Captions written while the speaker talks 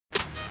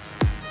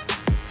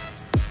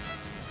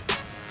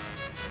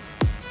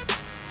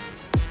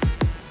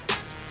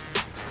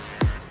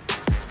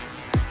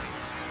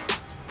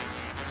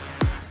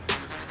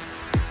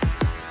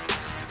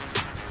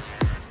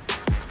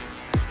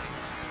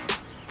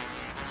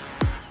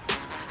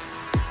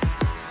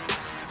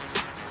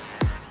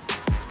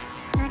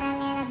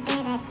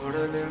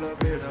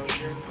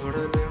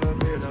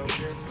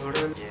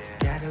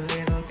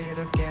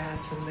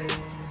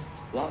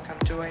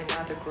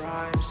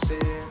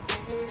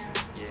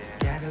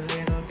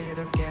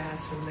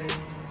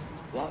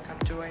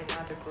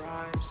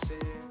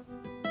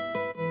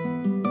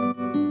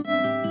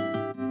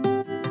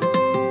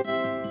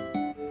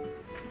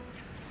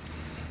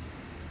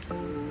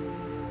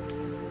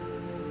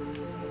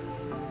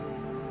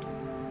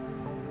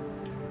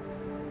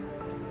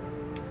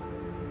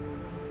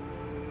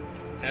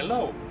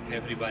Hello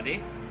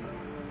everybody,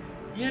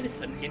 here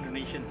is an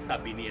Indonesian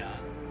Sabinea,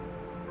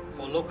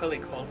 or locally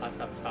called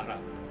Asam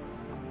Sarap.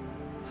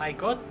 I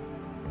got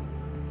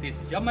this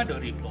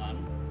Yamadori plant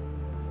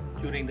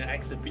during the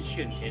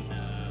exhibition in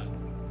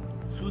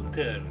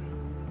Sunter,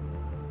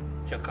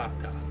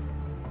 Jakarta,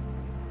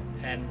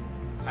 and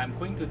I'm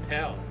going to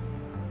tell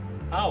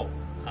how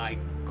I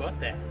got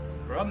that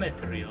raw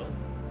material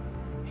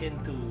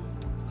into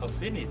a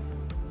finished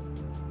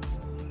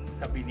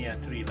Sabinea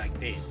tree like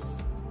this.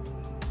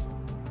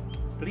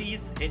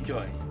 Please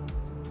enjoy.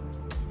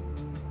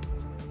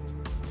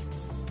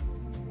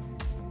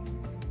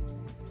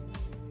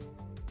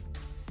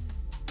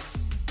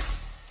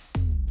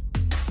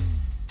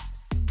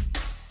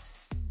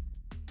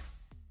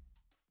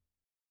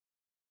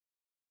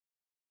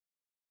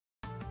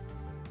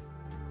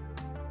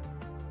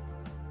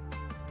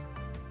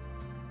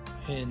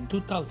 In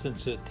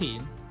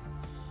 2013,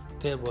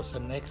 there was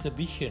an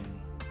exhibition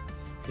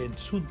in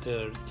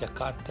Sunter,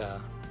 Jakarta.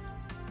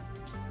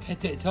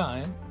 At that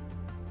time,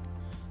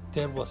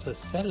 there was a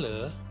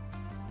seller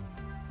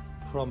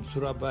from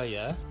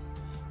Surabaya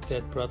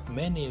that brought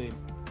many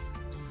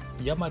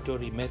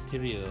Yamadori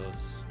materials.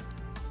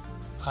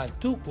 I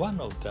took one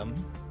of them,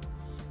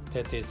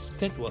 that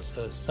was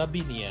a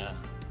Sabinea.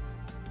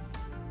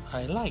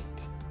 I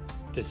liked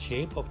the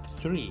shape of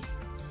the tree.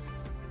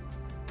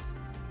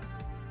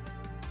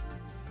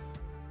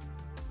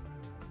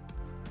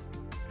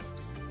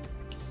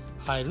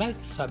 I like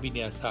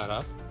Sabinea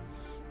Sarap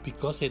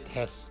because it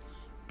has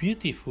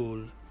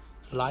beautiful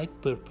light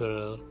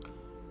purple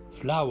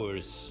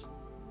flowers.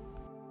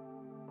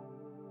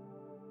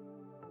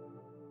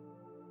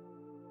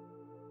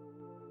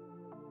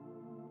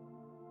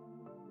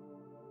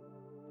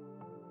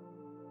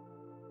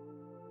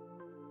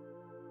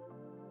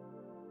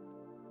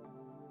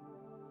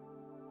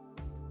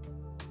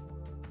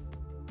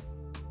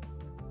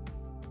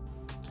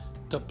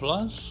 The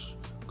plants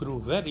grew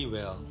very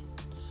well.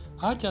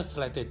 I just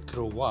let it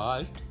grow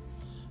wild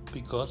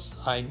because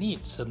I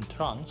need some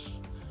trunks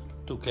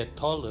to get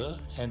taller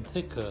and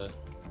thicker.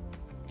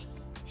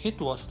 It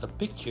was the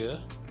picture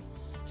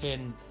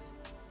in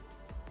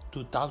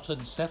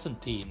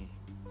 2017,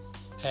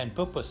 and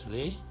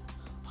purposely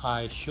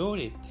I showed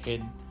it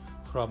in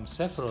from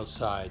several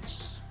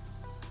sides.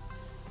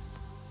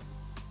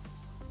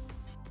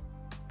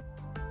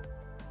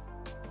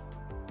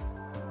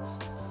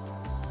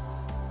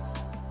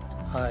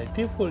 I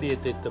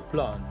defoliated the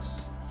plants,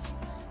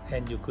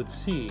 and you could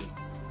see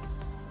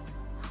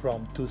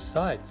from two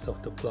sides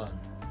of the plant.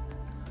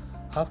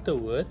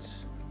 Afterwards,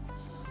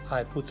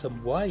 I put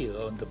some wire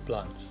on the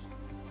plants.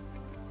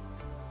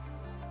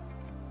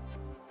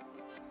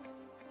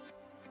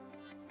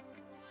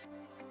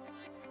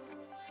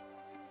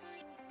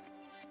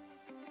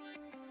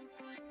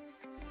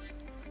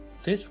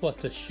 This was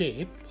the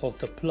shape of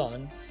the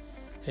plant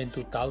in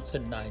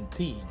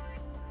 2019.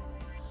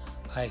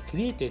 I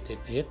created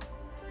it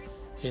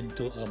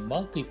into a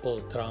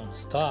multiple trunk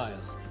style.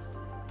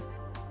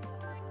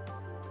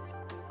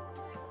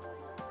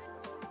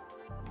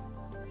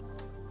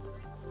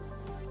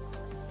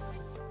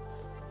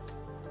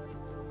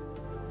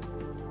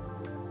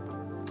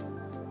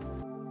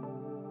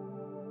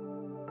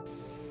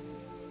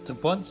 The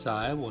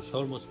bonsai was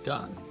almost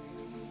done.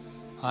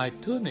 I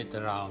turned it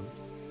around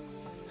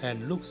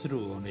and looked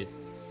through on it.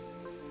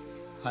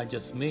 I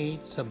just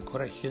made some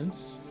corrections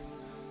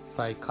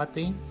by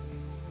cutting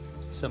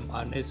some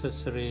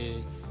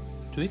unnecessary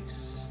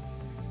twigs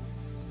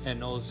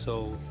and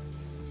also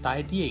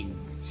tidying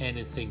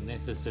anything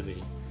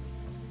necessary.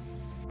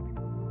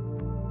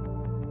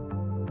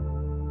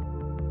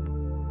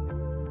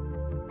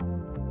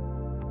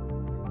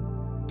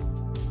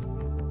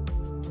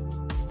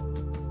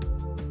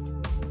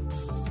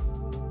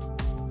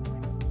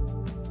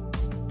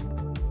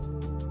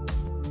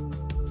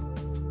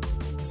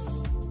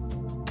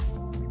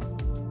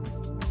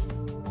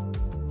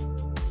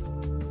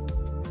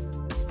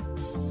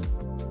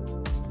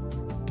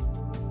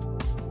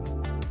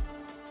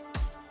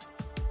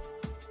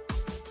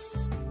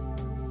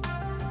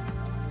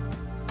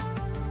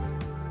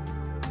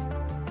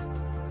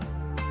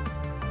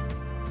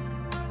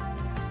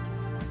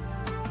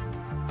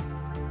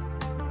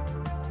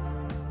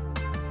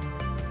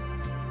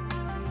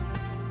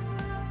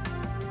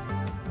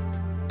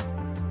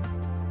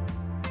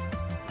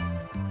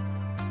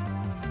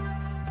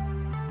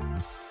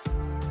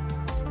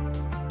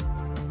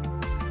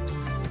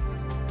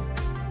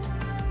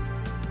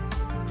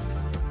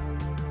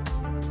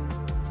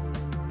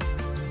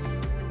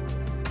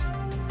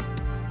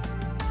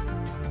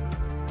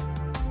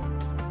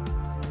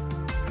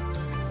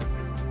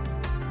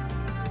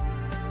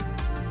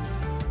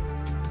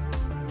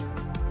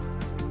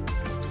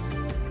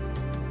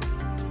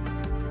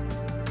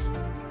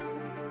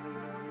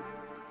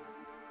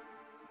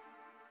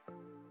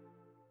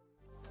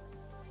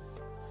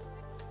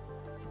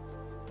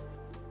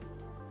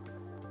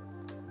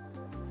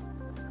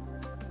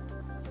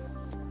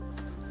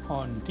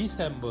 On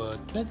December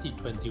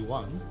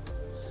 2021,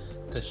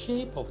 the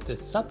shape of the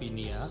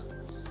Sabinea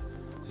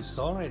is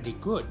already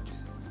good,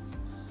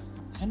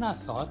 and I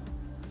thought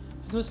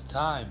it was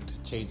time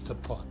to change the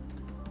pot.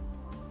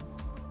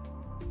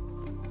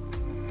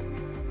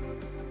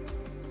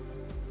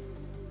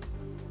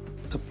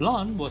 The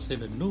plant was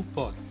in a new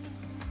pot.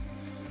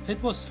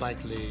 It was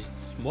slightly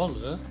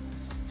smaller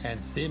and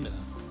thinner.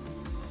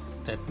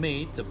 That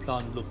made the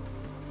plant look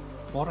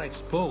more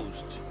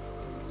exposed,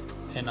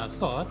 and I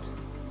thought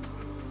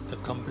the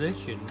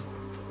composition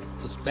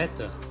was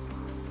better.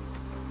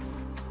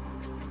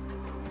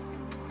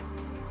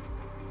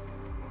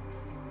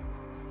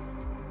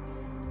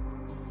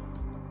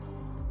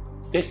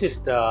 This is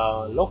the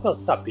local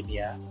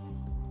Sabinea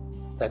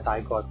that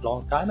I got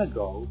long time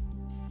ago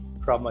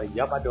from a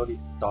Yamadori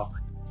stock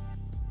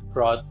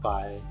brought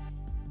by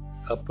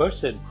a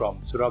person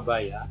from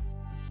Surabaya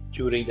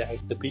during the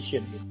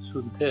exhibition in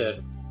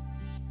Sunter.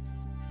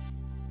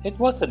 It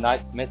was a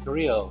nice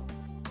material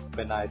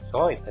when I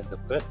saw it the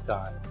first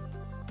time.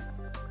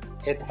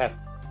 It had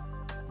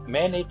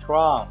many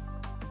trunks,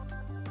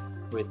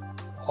 with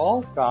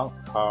all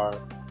trunks are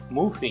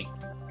moving,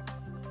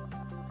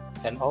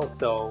 and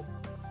also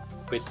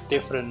with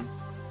different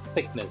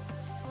thickness.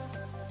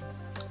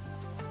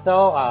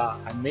 So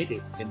I made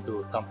it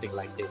into something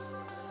like this.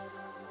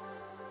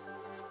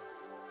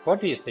 What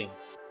do you think?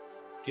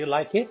 Do you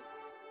like it?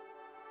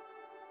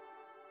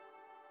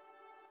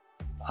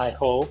 I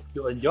hope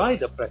you enjoy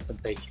the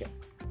presentation.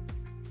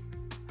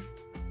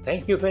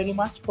 Thank you very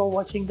much for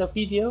watching the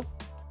video,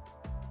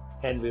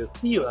 and we'll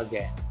see you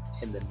again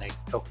in the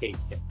next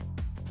occasion.